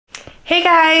Hey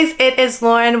guys, it is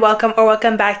Lauren.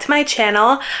 Welcome back to my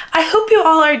channel. I hope you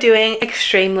all are doing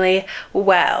extremely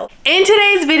well. In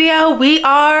today's video, we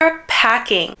are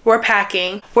packing. We're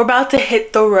packing. We're about to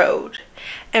hit the road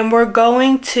and we're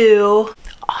going to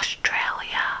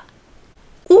Australia.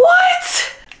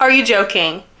 What? Are you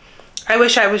joking? I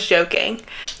wish I was joking.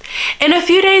 In a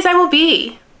few days, I will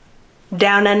be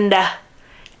down under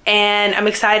and I'm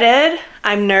excited.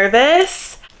 I'm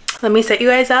nervous. Let me set you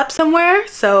guys up somewhere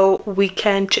so we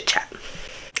can chit chat.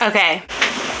 Okay,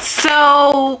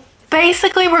 so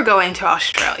basically we're going to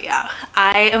Australia.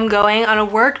 I am going on a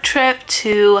work trip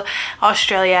to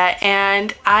Australia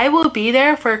and I will be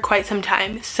there for quite some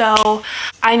time. So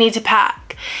I need to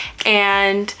pack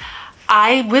and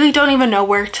I really don't even know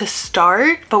where to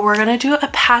start, but we're gonna do a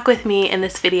pack with me in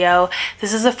this video.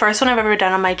 This is the first one I've ever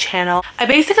done on my channel. I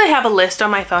basically have a list on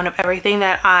my phone of everything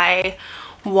that I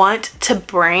want to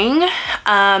bring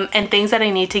and things that I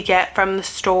need to get from the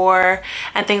store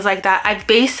and things like that. I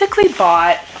basically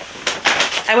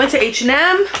I went to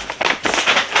H&M.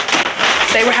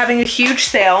 They were having a huge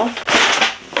sale.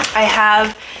 I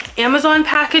have Amazon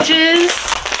packages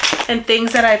and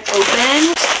things that I've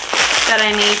opened that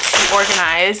I need to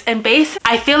organize, and basically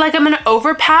I feel like I'm gonna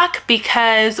overpack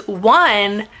because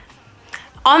one,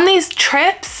 on these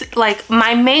trips, like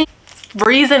my main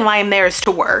reason why I'm there is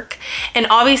to work, and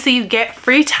obviously you get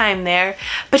free time there,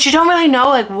 but you don't really know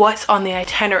like what's on the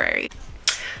itinerary.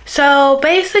 So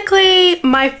basically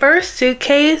my first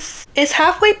suitcase is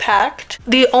halfway packed.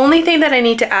 The only thing that I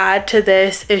need to add to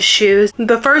this is shoes.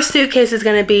 The first suitcase is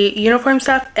going to be uniform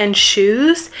stuff and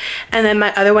shoes, and then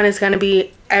my other one is going to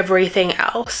be everything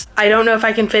else. I don't know if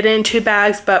I can fit it in 2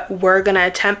 bags, but we're gonna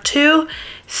attempt to.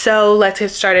 So let's get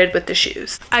started with the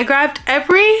shoes. I grabbed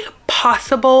every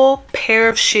possible pair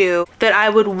of shoe that I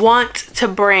would want to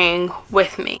bring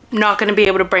with me. Not gonna be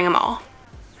able to bring them all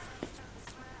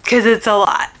because it's a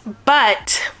lot,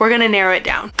 but we're gonna narrow it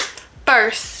down.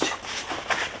 First,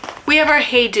 we have our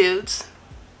Hey Dudes.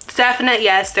 Definite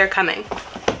yes, they're coming.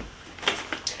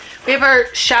 We have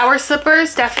our shower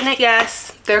slippers. Definite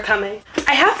yes, they're coming.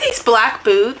 I have these black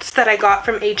boots that I got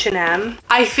from H&M.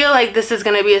 I feel like this is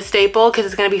gonna be a staple because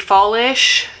it's gonna be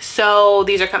fallish, so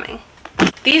these are coming.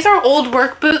 These are old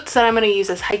work boots that I'm gonna use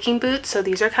as hiking boots, so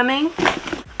these are coming.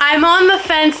 I'm on the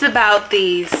fence about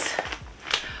these.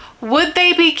 Would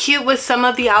they be cute with some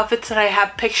of the outfits that I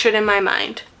have pictured in my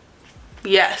mind?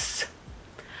 Yes.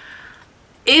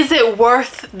 Is it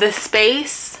worth the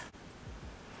space?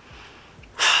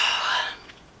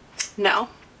 No.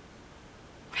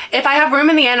 If I have room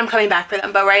in the end, I'm coming back for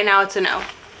them, but right now it's a no.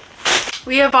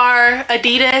 We have our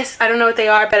Adidas. I don't know what they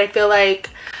are, but I feel like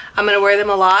I'm gonna wear them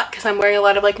a lot because I'm wearing a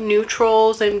lot of like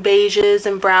neutrals and beiges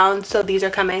and browns, so these are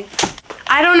coming.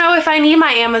 I don't know if I need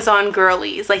my Amazon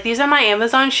girlies. Like, these are my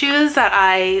Amazon shoes that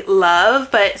I love,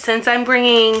 but since I'm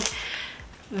bringing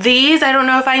these, I don't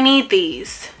know if I need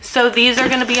these. So these are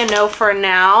gonna be a no for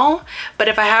now, but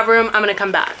if I have room, I'm gonna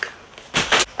come back.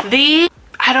 These,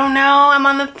 I don't know, I'm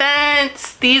on the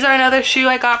fence. These are another shoe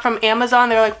I got from Amazon.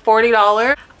 They're like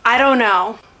 $40. I don't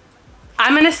know.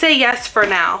 I'm gonna say yes for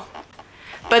now,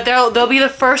 but they'll be the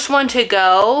first one to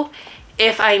go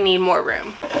if I need more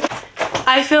room.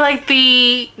 I feel like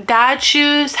the dad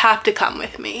shoes have to come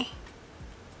with me.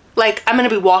 Like, I'm gonna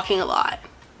be walking a lot.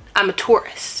 I'm a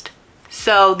tourist,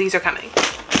 so these are coming.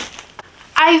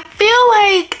 I feel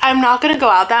like I'm not gonna go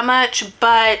out that much,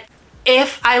 but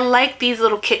if I like these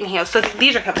little kitten heels, so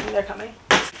these are coming, they're coming.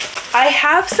 I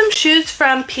have some shoes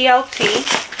from PLT.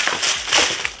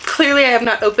 Clearly I have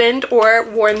not opened or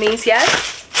worn these yet.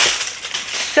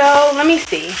 So let me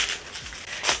see.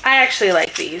 I actually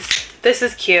like these. This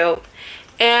is cute.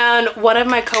 And one of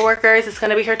my coworkers, it's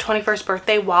gonna be her 21st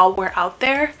birthday while we're out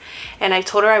there, and I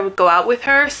told her I would go out with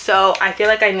her, so I feel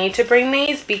like I need to bring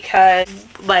these because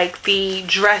like the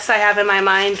dress I have in my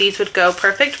mind, these would go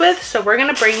perfect with. So we're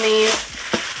gonna bring these.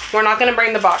 We're not gonna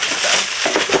bring the boxes though.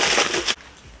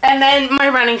 And then my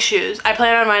running shoes. I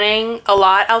plan on running a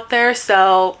lot out there,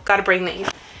 so gotta bring these.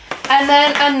 And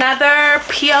then another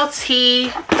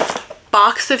PLT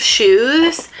box of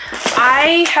shoes.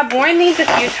 I have worn these a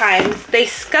few times. They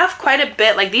scuff quite a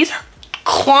bit. Like, these are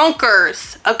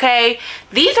clunkers, okay?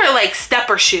 These are like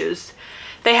stepper shoes.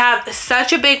 They have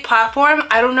such a big platform.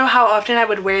 I don't know how often I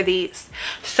would wear these.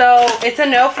 So it's a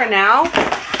no for now,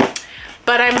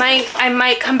 but I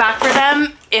might come back for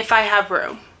them if I have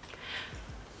room.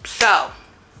 So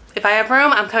if I have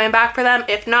room, I'm coming back for them.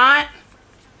 If not,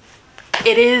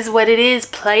 it is what it is,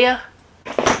 playa.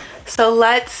 So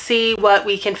let's see what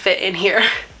we can fit in here.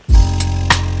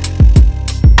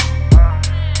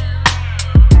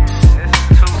 This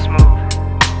is too smooth.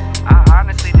 I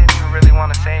honestly didn't even really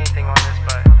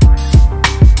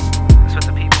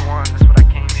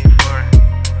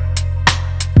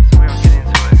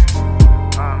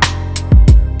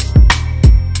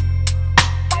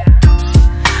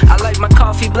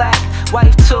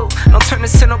wife too. Don't turn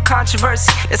this into no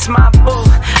controversy, it's my boo.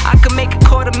 I could make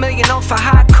 $250,000 off a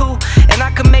haiku, and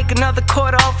I could make another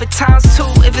quarter off at times two.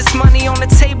 If it's money on the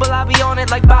table, I'll be on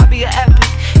it like Bobby or Epic.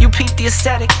 You peep the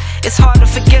aesthetic, it's hard to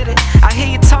forget it. I hear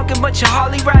you talking, but you're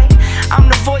hardly right. I'm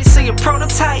the voice of your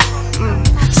prototype.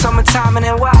 Summertime and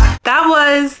NY. That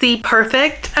was the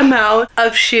perfect amount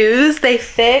of shoes. They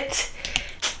fit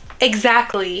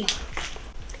exactly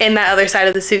in that other side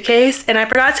of the suitcase. And I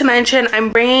forgot to mention, I'm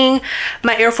bringing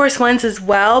my Air Force Ones as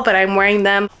well, but I'm wearing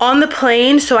them on the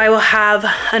plane, so I will have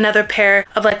another pair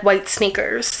of like white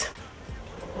sneakers.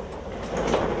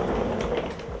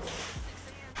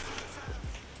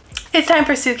 It's time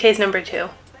for suitcase number 2.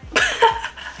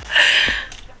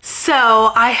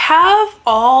 So I have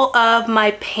all of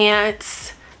my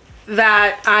pants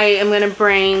that I am gonna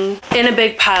bring in a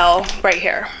big pile right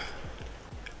here.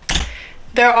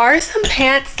 There are some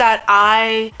pants that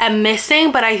I am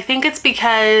missing, but I think it's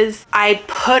because I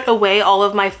put away all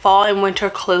of my fall and winter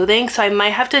clothing, so I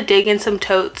might have to dig in some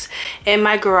totes in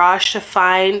my garage to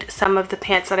find some of the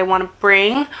pants that I want to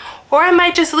bring, or I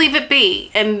might just leave it be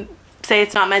and say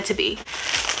it's not meant to be.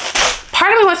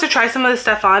 Part of me wants to try some of this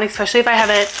stuff on, especially if I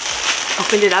haven't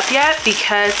opened it up yet,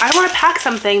 because I want to pack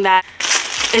something that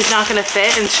is not going to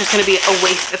fit and it's just going to be a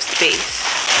waste of space.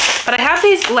 But I have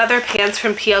these leather pants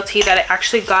from PLT that I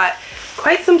actually got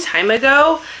quite some time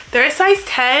ago. They're a size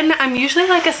 10. I'm usually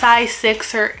like a size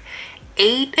 6 or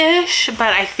 8-ish,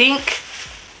 but I think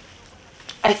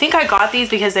I got these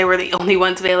because they were the only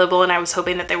ones available and I was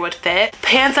hoping that they would fit.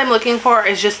 Pants I'm looking for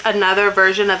is just another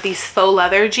version of these faux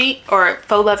leather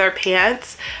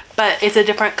pants, but it's a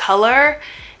different color.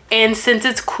 And since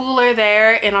it's cooler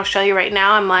there in Australia right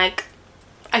now, I'm like,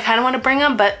 I kind of want to bring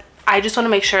them, but I just want to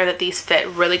make sure that these fit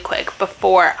really quick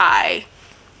before I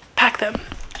pack them.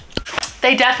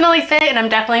 They definitely fit and I'm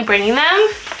definitely bringing them.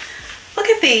 Look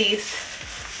at these.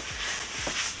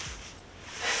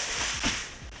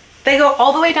 They go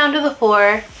all the way down to the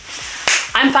floor.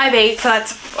 I'm 5'8", so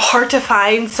that's hard to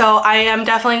find. So I am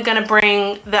definitely gonna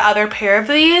bring the other pair of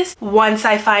these once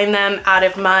I find them out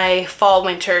of my fall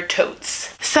winter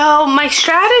totes. So my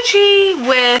strategy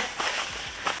with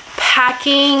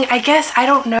packing, I guess I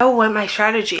don't know what my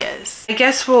strategy is. I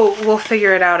guess we'll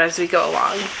figure it out as we go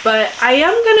along. But I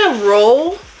am gonna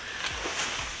roll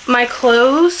my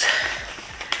clothes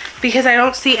because I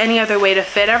don't see any other way to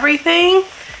fit everything.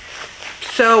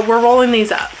 So we're rolling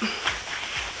these up.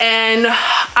 And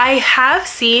I have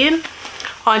seen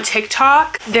on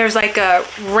TikTok, there's like a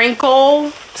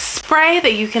wrinkle spray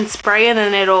that you can spray and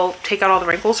then it'll take out all the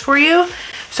wrinkles for you.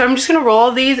 So I'm just gonna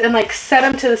roll these and like set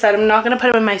them to the side. I'm not gonna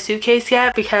put them in my suitcase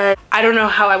yet because I don't know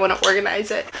how I wanna organize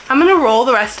it. I'm gonna roll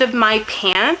the rest of my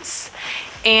pants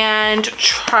and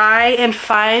try and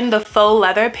find the faux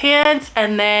leather pants,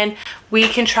 and then we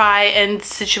can try and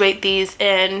situate these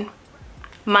in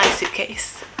my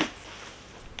suitcase.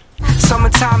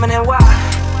 Summertime and NY.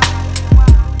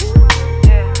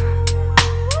 Yeah.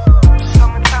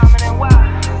 Summertime and NY.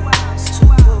 It's too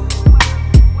cool.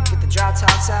 Get the drop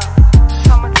tops out.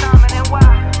 Summertime and NY.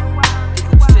 Get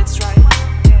the fits right.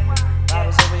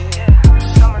 Bottles over here.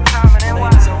 Summertime and NY.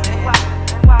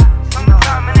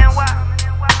 Summertime and NY.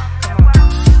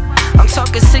 I'm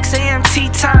talking 6 a.m. tea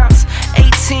times.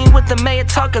 18 with the mayor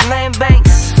talking land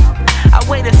banks. I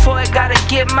waited for it, gotta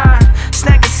get mine.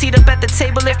 Snag a seat up at the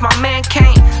table if my man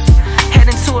can't.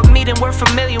 Heading to a meeting, we're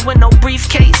familiar with no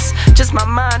briefcase. Just my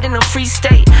mind in a free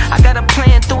state. I got a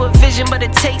plan through a vision, but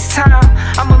it takes time.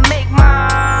 I'ma make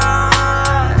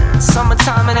mine.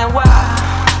 Summertime and NY.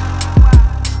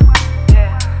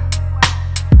 Yeah.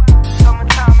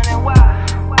 Summertime and NY.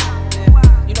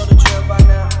 Yeah. You know the drill by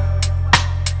now.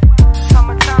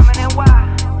 Summertime and NY.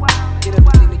 Get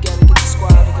everything together, get the squad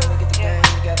together, get the gang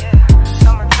together.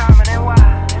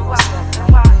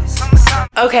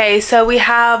 Okay, so we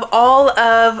have all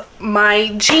of my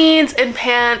jeans and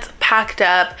pants packed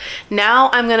up.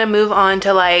 Now I'm gonna move on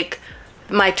to like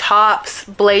my tops,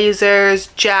 blazers,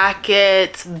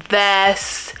 jackets,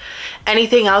 vests,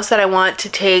 anything else that I want to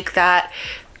take that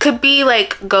could be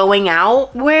like going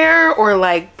out wear or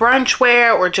like brunch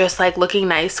wear or just like looking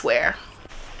nice wear.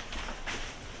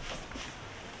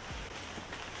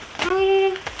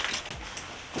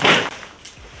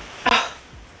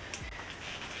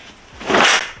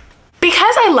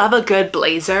 Because I love a good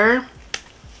blazer,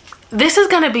 this is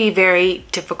gonna be very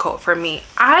difficult for me.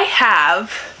 I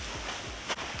have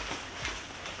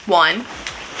 1,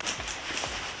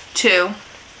 2,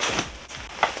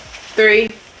 3,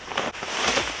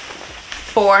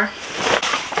 4,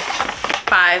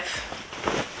 5,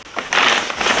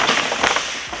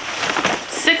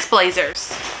 6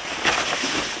 blazers.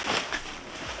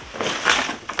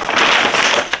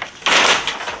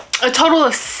 a total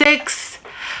of 6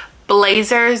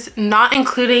 blazers, not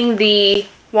including the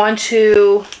 1,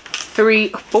 2, 3,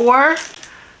 4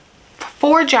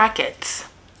 jackets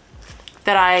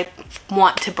that I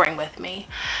want to bring with me.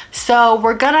 So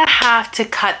we're gonna have to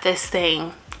cut this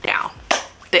thing down.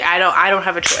 I don't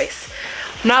have a choice.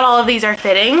 Not all of these are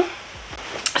fitting.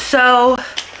 So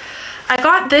I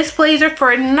got this blazer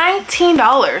for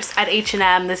 $19 at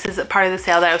H&M. This is a part of the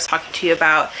sale that I was talking to you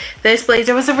about. This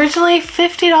blazer was originally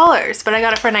 $50, but I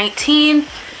got it for $19.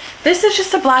 This is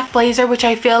just a black blazer, which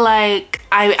I feel like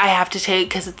I have to take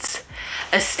because it's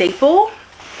a staple.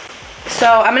 So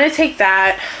I'm gonna take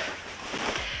that.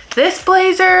 This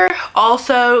blazer,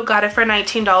 also got it for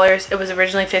 $19. It was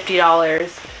originally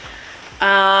 $50.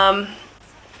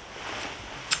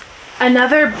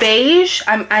 Another beige,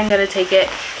 I'm gonna take it.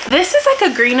 This is like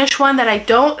a greenish one that I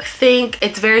don't think,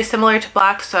 it's very similar to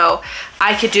black, so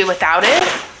I could do without it.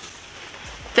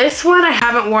 This one I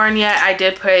haven't worn yet. I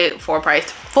did pay full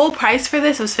price for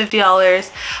this. It was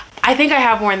 $50. I think I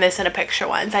have worn this in a picture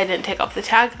once. I didn't take off the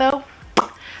tag though.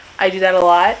 I do that a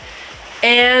lot.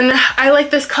 And I like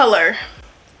this color.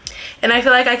 And I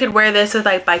feel like I could wear this with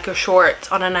like biker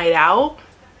shorts on a night out.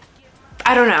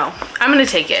 I don't know. I'm gonna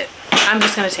take it. I'm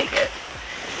just gonna take it.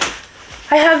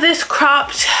 I have this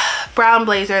cropped brown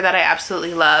blazer that I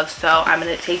absolutely love, so I'm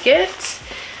gonna take it.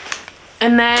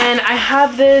 And then I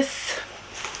have this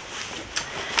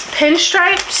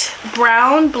pinstriped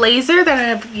brown blazer that I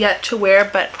have yet to wear,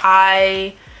 but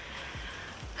I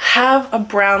have a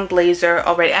brown blazer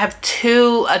already. I have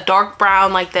 2, a dark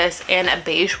brown like this and a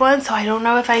beige one, so I don't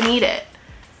know if I need it.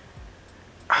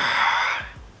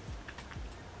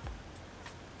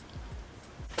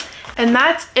 And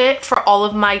that's it for all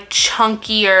of my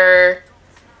chunkier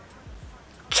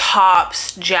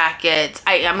tops, jackets.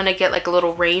 I'm gonna get like a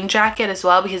little rain jacket as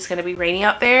well because it's gonna be rainy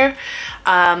out there,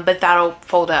 but that'll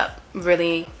fold up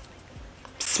really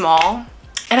small.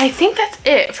 And I think that's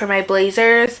it for my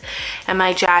blazers and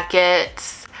my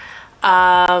jackets.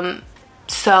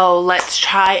 So let's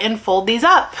try and fold these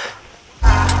up.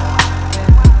 Now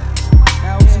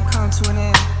as you come to an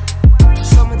end,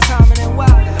 summertime and then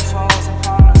wild and the falls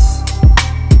upon us.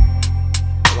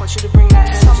 I want you to bring that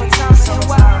energy summertime and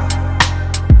wild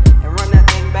and run that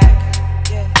thing back.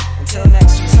 Yeah. Until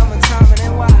next year. Summertime and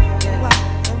then wild.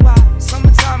 Yeah. And wild.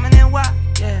 Summertime and then wild.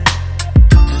 Yeah.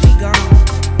 We gone.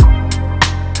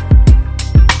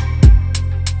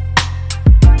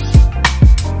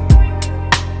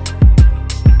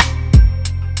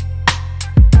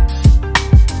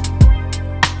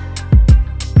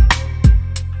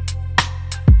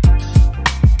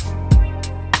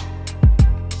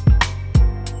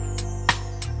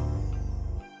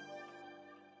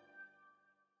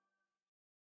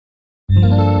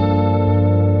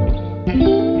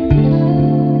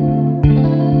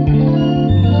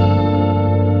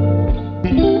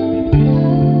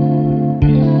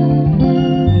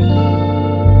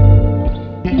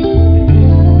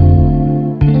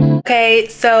 Okay,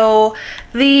 so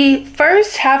the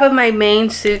first half of my main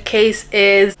suitcase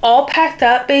is all packed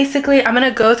up basically. I'm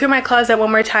gonna go through my closet one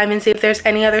more time and see if there's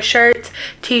any other shirts,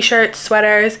 t-shirts,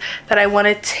 sweaters that I want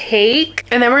to take.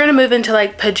 And then we're gonna move into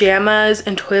like pajamas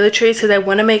and toiletries because I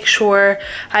want to make sure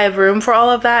I have room for all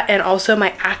of that, and also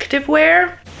my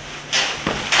activewear.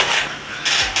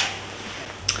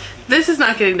 This is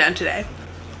not getting done today.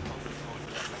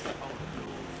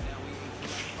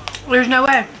 There's no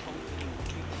way.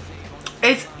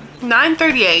 It's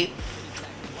 9:38.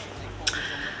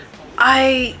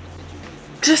 I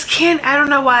just can't, I don't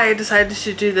know why I decided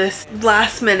to do this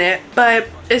last minute, but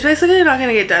it's basically not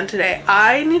gonna get done today.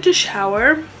 I need to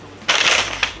shower.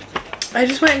 I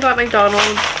just went and got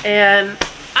McDonald's and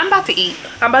I'm about to eat.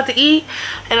 I'm about to eat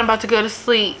and I'm about to go to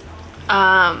sleep.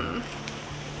 I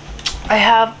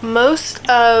have most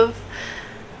of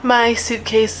my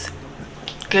suitcase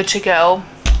good to go,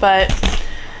 but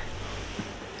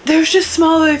there's just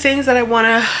smaller things that I want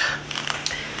to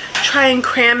try and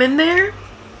cram in there,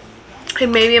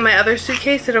 and maybe in my other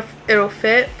suitcase it'll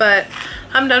fit, but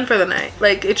I'm done for the night.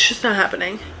 Like, it's just not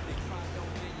happening.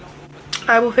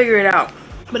 I will figure it out,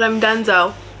 but I'm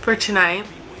donezo for tonight,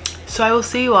 so I will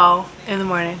see you all in the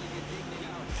morning.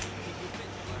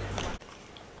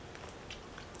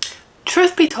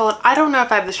 Truth be told, I don't know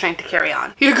if I have the strength to carry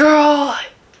on. Your girl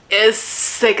is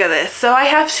sick of this, so I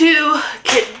have to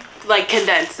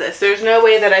condense this. There's no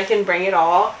way that I can bring it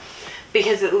all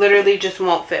because it literally just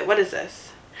won't fit. What is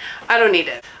this? I don't need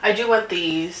it. I do want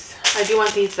these. I do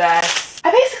want these vests.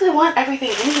 I basically want everything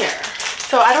in here.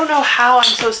 So I don't know how I'm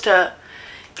supposed to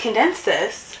condense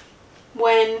this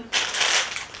when,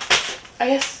 I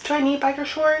guess, do I need biker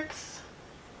shorts?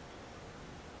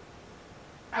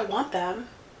 I want them.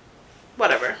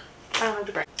 Whatever. I don't have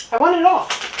to bring. I want it all.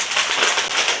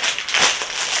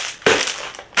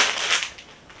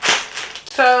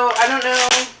 So I don't know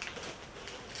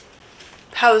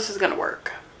how this is gonna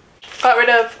work. Got rid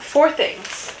of 4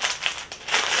 things.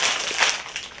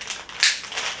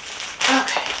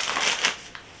 Okay.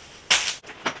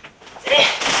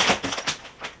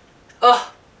 Oh.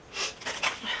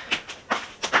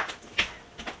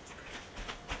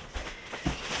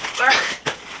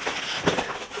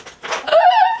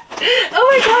 Oh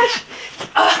my gosh.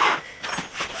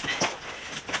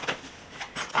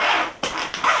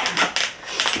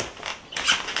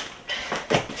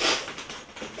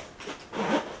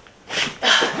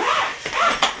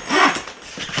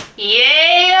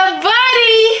 Yeah,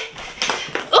 buddy.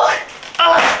 Oh.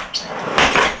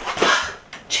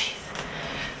 Jeez.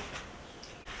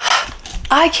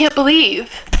 I can't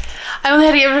believe I only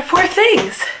had to get rid of 4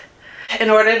 things in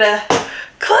order to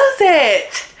close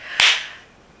it.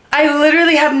 I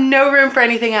literally have no room for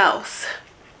anything else.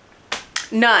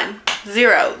 None.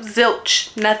 Zero.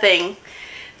 Zilch. Nothing.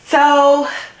 So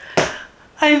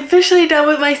I'm officially done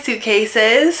with my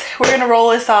suitcases. We're gonna roll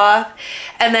this off,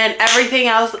 and then everything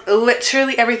else,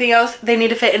 literally everything else, they need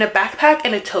to fit in a backpack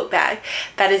and a tote bag.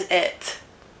 That is it.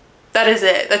 That is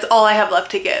it. That's all I have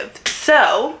left to give.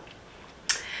 So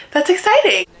that's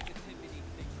exciting.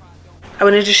 I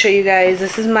wanted to show you guys,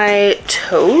 this is my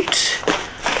tote.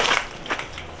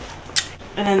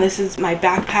 And then this is my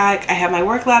backpack. I have my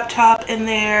work laptop in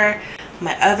there,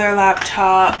 my other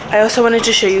laptop. I also wanted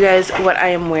to show you guys what I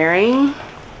am wearing.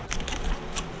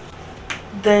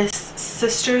 This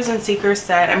Sisters and Seekers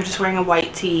set. I'm just wearing a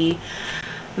white tee.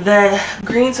 The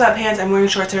green sweatpants, I'm wearing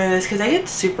shorts under this because I get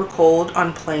super cold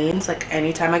on planes. Like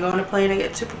anytime I go on a plane, I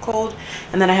get super cold.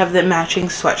 And then I have the matching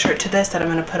sweatshirt to this that I'm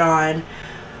going to put on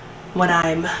when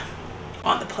I'm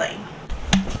on the plane.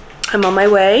 I'm on my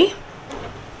way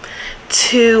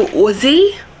to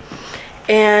Aussie,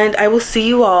 and I will see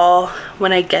you all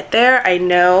when I get there. I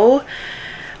know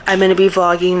I'm going to be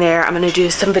vlogging there. I'm going to do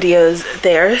some videos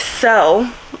there. So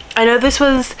I know this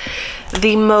was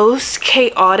the most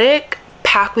chaotic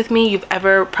pack with me you've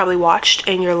ever probably watched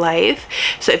in your life.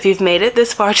 So if you've made it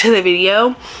this far to the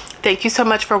video, thank you so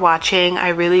much for watching. I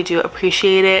really do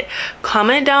appreciate it.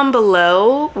 Comment down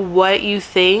below what you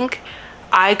think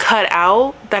I cut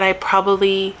out that I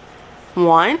probably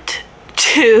want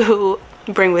to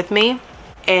bring with me,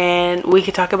 and we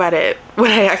could talk about it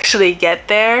when I actually get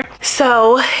there.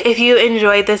 So if you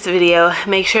enjoyed this video,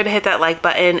 make sure to hit that like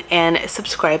button and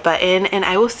subscribe button, and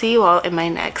I will see you all in my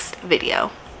next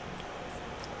video.